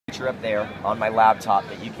teacher up there on my laptop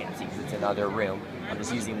that you can't see because it's in another room. I'm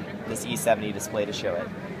just using this E70 display to show it.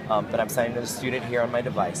 But I'm signing to the student here on my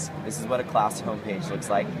device. This is what a class homepage looks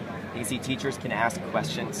like. You can see teachers can ask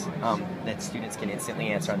questions that students can instantly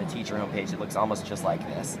answer on the teacher homepage. It looks almost just like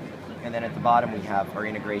this. And then at the bottom we have our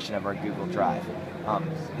integration of our Google Drive.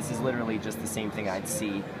 This is literally just the same thing I'd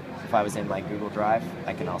see if I was in my Google Drive.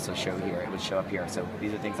 I can also show here. It would show up here. So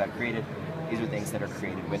these are things I've created. These are things that are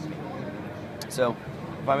created with me. So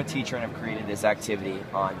if I'm a teacher and I've created this activity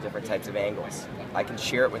on different types of angles, I can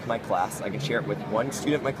share it with my class. I can share it with one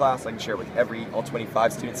student in my class. I can share it with all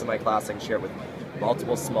 25 students in my class. I can share it with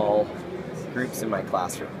multiple small groups in my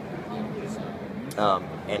classroom.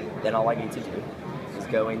 And then all I need to do is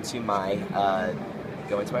go into my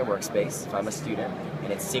workspace if I'm a student,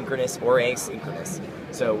 and it's synchronous or asynchronous.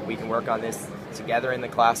 So we can work on this together in the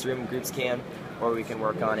classroom, groups can, or we can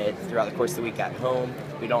work on it throughout the course of the week at home.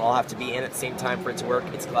 We don't all have to be in at the same time for it to work.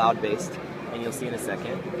 It's cloud-based, and you'll see in a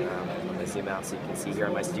second. Let me zoom out so you can see here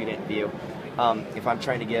on my student view. If I'm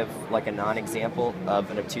trying to give like a non-example of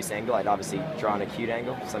an obtuse angle, I'd obviously draw an acute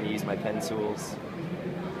angle. So I'm going to use my pen tools.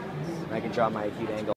 I can draw my acute angle.